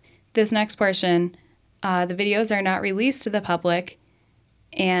 This next portion, the videos are not released to the public,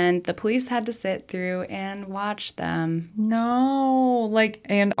 and the police had to sit through and watch them. No.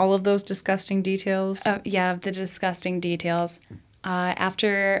 And all of those disgusting details. Yeah, the disgusting details.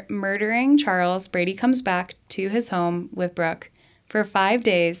 After murdering Charles, Brady comes back to his home with Brooke. For 5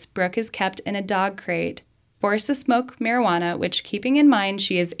 days, Brooke is kept in a dog crate, forced to smoke marijuana, which, keeping in mind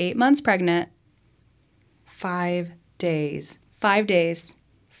she is 8 months pregnant. 5 days. 5 days.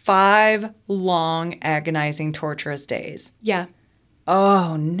 5 long, agonizing, torturous days. Yeah.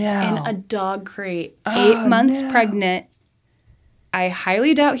 Oh, no. In a dog crate. Oh, 8 months no. pregnant. I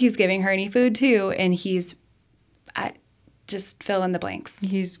highly doubt he's giving her any food, too, and he's... just fill in the blanks.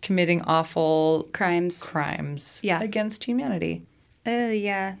 He's committing awful Crimes. yeah. against humanity.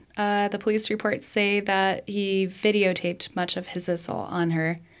 Yeah. The police reports say that he videotaped much of his assault on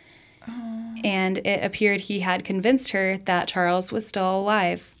her. Oh. And it appeared he had convinced her that Charles was still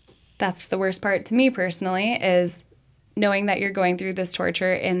alive. That's the worst part to me personally, is knowing that you're going through this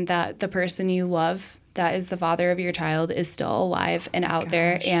torture and that the person you love, that is the father of your child, is still alive and out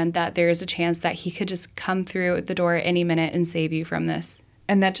there, and that there's a chance that he could just come through the door any minute and save you from this.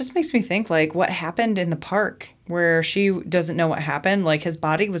 And that just makes me think, like, what happened in the park where she doesn't know what happened? Like, his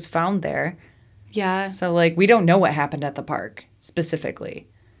body was found there. Yeah. So, like, we don't know what happened at the park specifically.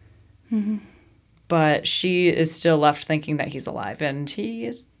 Mm-hmm. But she is still left thinking that he's alive, and he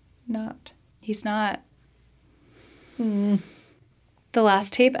is not. He's not. The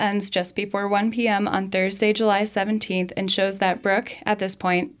last tape ends just before 1 p.m. on Thursday, July 17th, and shows that Brooke, at this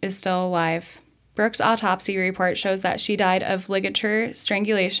point, is still alive. Brooke's autopsy report shows that she died of ligature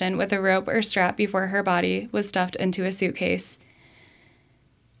strangulation with a rope or strap before her body was stuffed into a suitcase.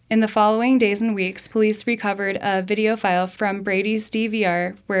 In the following days and weeks, police recovered a video file from Brady's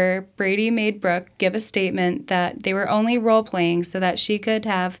DVR where Brady made Brooke give a statement that they were only role-playing so that she could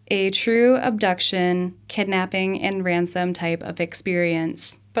have a true abduction, kidnapping, and ransom type of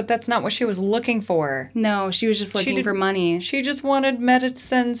experience. But that's not what she was looking for. No, she was just looking for money. She just wanted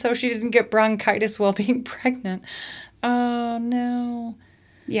medicine so she didn't get bronchitis while being pregnant. Oh, no.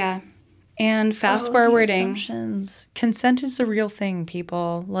 Yeah. And fast The forwarding. assumptions. Consent is a real thing,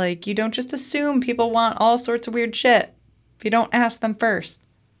 people. Like, you don't just assume people want all sorts of weird shit if you don't ask them first.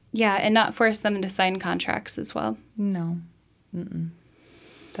 Yeah, and not force them to sign contracts as well. No.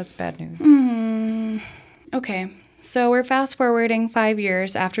 That's bad news. Okay, so we're fast forwarding 5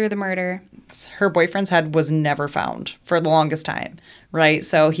 years after the murder. Her boyfriend's head was never found for the longest time, right?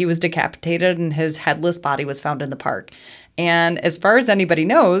 So he was decapitated and his headless body was found in the park. And as far as anybody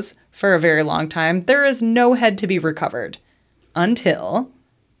knows, for a very long time, there is no head to be recovered until...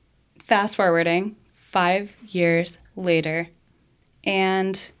 Fast forwarding 5 years later.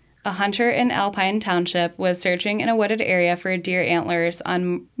 And a hunter in Alpine Township was searching in a wooded area for deer antlers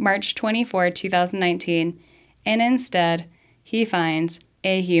on March 24, 2019, and instead, he finds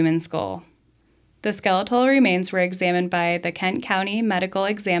a human skull. The skeletal remains were examined by the Kent County Medical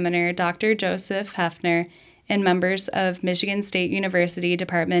Examiner, Dr. Joseph Hefner, and members of Michigan State University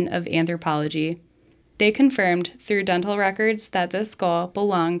Department of Anthropology. They confirmed through dental records that this skull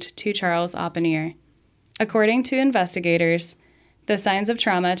belonged to Charles Oppenier. According to investigators, the signs of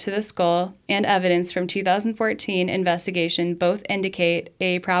trauma to the skull and evidence from 2014 investigation both indicate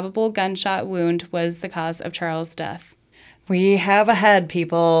a probable gunshot wound was the cause of Charles' death. We have a head,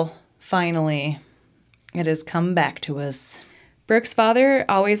 people. Finally. It has come back to us. Brooke's father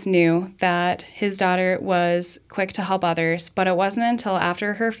always knew that his daughter was quick to help others, but it wasn't until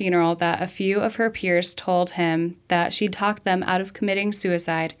after her funeral that a few of her peers told him that she'd talked them out of committing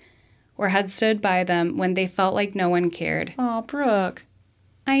suicide or had stood by them when they felt like no one cared. Aw, Brooke.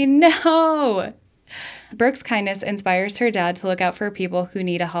 I know! Brooke's kindness inspires her dad to look out for people who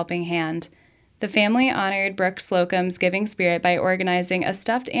need a helping hand. The family honored Brooke Slocum's giving spirit by organizing a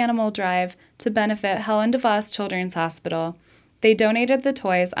stuffed animal drive to benefit Helen DeVos Children's Hospital. They donated the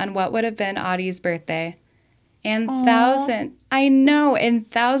toys on what would have been Audie's birthday. And thousands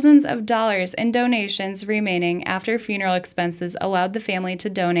of dollars in donations remaining after funeral expenses allowed the family to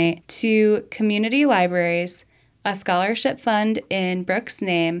donate to community libraries, a scholarship fund in Brooke's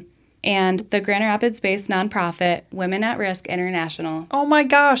name, and the Grand Rapids-based nonprofit Women at Risk International. Oh my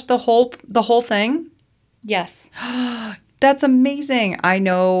gosh, the whole thing? Yes. That's amazing. I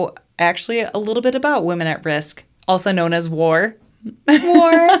know actually a little bit about Women at Risk, also known as WAR.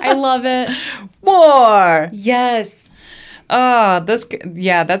 WAR. I love it. WAR. Yes.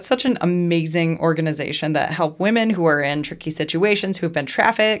 That's such an amazing organization that help women who are in tricky situations, who've been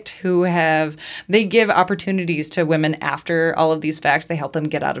trafficked, they give opportunities to women after all of these facts. They help them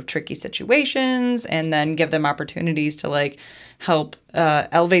get out of tricky situations and then give them opportunities to help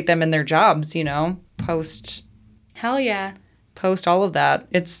elevate them in their jobs, post. Hell yeah. Post all of that.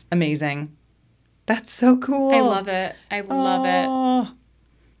 It's amazing. That's so cool. I love it. I love it.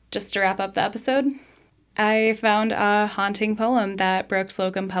 Just to wrap up the episode, I found a haunting poem that Brooke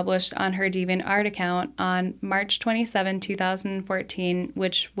Slocum published on her DeviantArt account on March 27, 2014,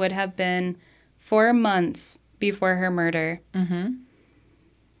 which would have been 4 months before her murder. Mm-hmm.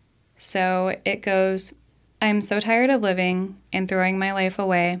 So it goes, I'm so tired of living and throwing my life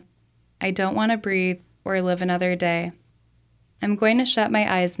away. I don't want to breathe or live another day. I'm going to shut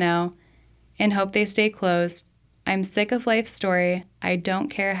my eyes now and hope they stay closed. I'm sick of life's story. I don't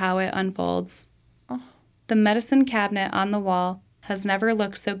care how it unfolds. Oh. The medicine cabinet on the wall has never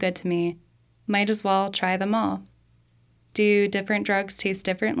looked so good to me. Might as well try them all. Do different drugs taste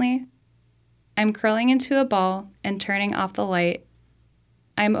differently? I'm curling into a ball and turning off the light.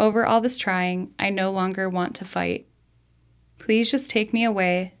 I'm over all this trying. I no longer want to fight. Please just take me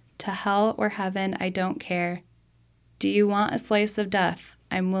away to hell or heaven. I don't care. Do you want a slice of death?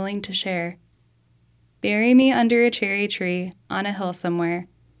 I'm willing to share. Bury me under a cherry tree on a hill somewhere.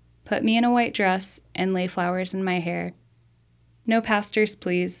 Put me in a white dress and lay flowers in my hair. No pastors,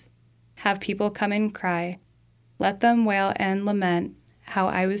 please. Have people come and cry. Let them wail and lament how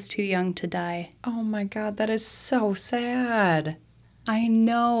I was too young to die. Oh my God, that is so sad. I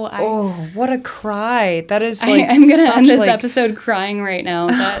know. What a cry. That is I'm going to end this episode crying right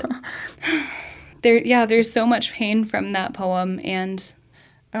now. There's so much pain from that poem and...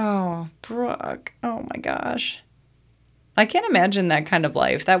 Oh, Brooke. Oh my gosh. I can't imagine that kind of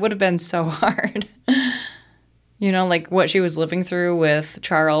life. That would have been so hard. What she was living through with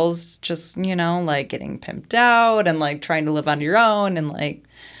Charles, just, getting pimped out and trying to live on your own and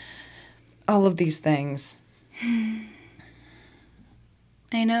all of these things.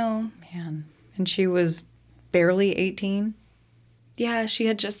 I know. Man. And she was barely 18? Yeah, she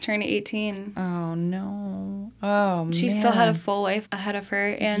had just turned 18. Oh, no. Oh, man. She still had a full life ahead of her.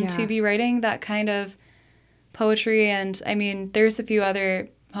 And to be writing that kind of poetry, and I mean, there's a few other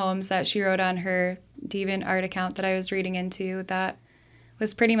poems that she wrote on her DeviantArt account that I was reading into that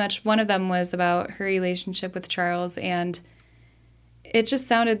was pretty much, one of them was about her relationship with Charles, and it just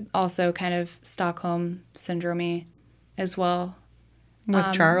sounded also kind of Stockholm syndrome-y as well.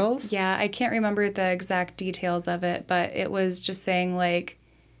 With Charles? Yeah, I can't remember the exact details of it, but it was just saying, like,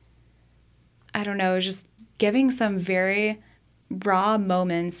 I don't know, just giving some very raw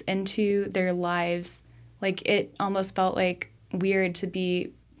moments into their lives. Like, it almost felt like weird to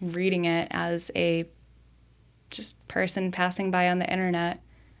be reading it as a just person passing by on the internet.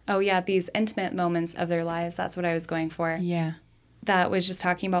 Oh yeah, these intimate moments of their lives. That's what I was going for. Yeah. That was just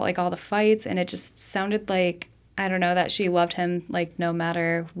talking about, like, all the fights, and it just sounded like, I don't know, that she loved him, like, no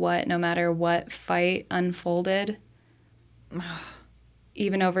matter what fight unfolded.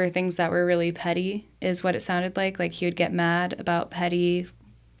 Even over things that were really petty is what it sounded like. Like, he would get mad about petty,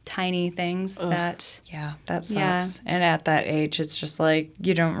 tiny things. That sucks. Yeah. And at that age, it's just like,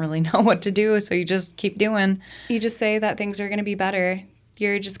 you don't really know what to do, so you just keep doing. You just say that things are going to be better.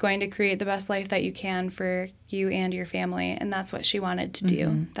 You're just going to create the best life that you can for you and your family, and that's what she wanted to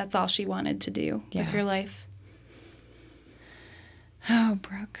do. That's all she wanted to do with her life. Oh,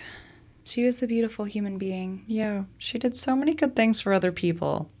 Brooke. She was a beautiful human being. Yeah, she did so many good things for other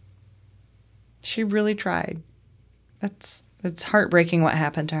people. She really tried. It's heartbreaking what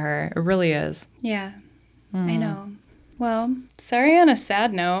happened to her. It really is. Yeah, I know. Well, sorry on a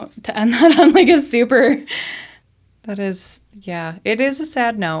sad note to end that on, like, a super... That is, yeah, it is a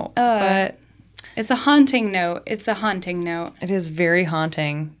sad note, but... It's a haunting note. It's a haunting note. It is very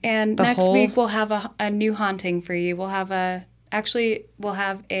haunting. And next week we'll have a new haunting for you. We'll have a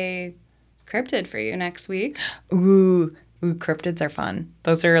cryptid for you next week. Ooh, cryptids are fun.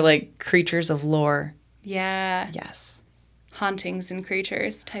 Those are like creatures of lore. Yeah. Yes. Hauntings and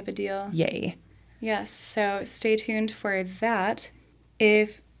creatures type of deal. Yay. Yes, so stay tuned for that.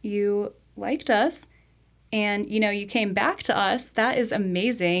 If you liked us and, you came back to us, that is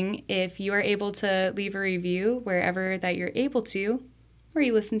amazing. If you are able to leave a review wherever that you're able to, or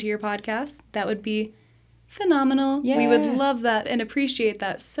you listen to your podcast, that would be phenomenal. Yeah. We would love that and appreciate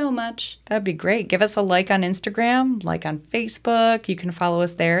that so much. That'd be great. Give us a like on Instagram, like on Facebook. You can follow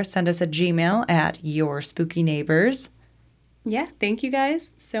us there. Send us a Gmail at YourSpookyNeighbors. Yeah, thank you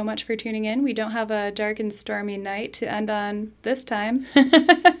guys so much for tuning in. We don't have a dark and stormy night to end on this time.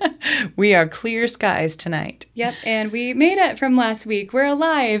 We are clear skies tonight. Yep, and we made it from last week. We're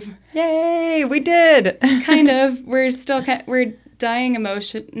alive. Yay, we did. Kind of. We're dying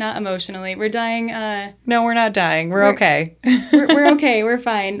not emotionally. We're dying. No, we're not dying. We're okay. we're okay. We're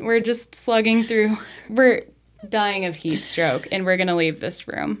fine. We're just slugging through. We're dying of heat stroke, and we're going to leave this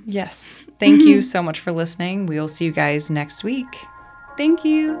room. Yes. Thank you so much for listening. We will see you guys next week. Thank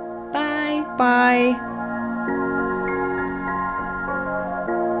you. Bye. Bye.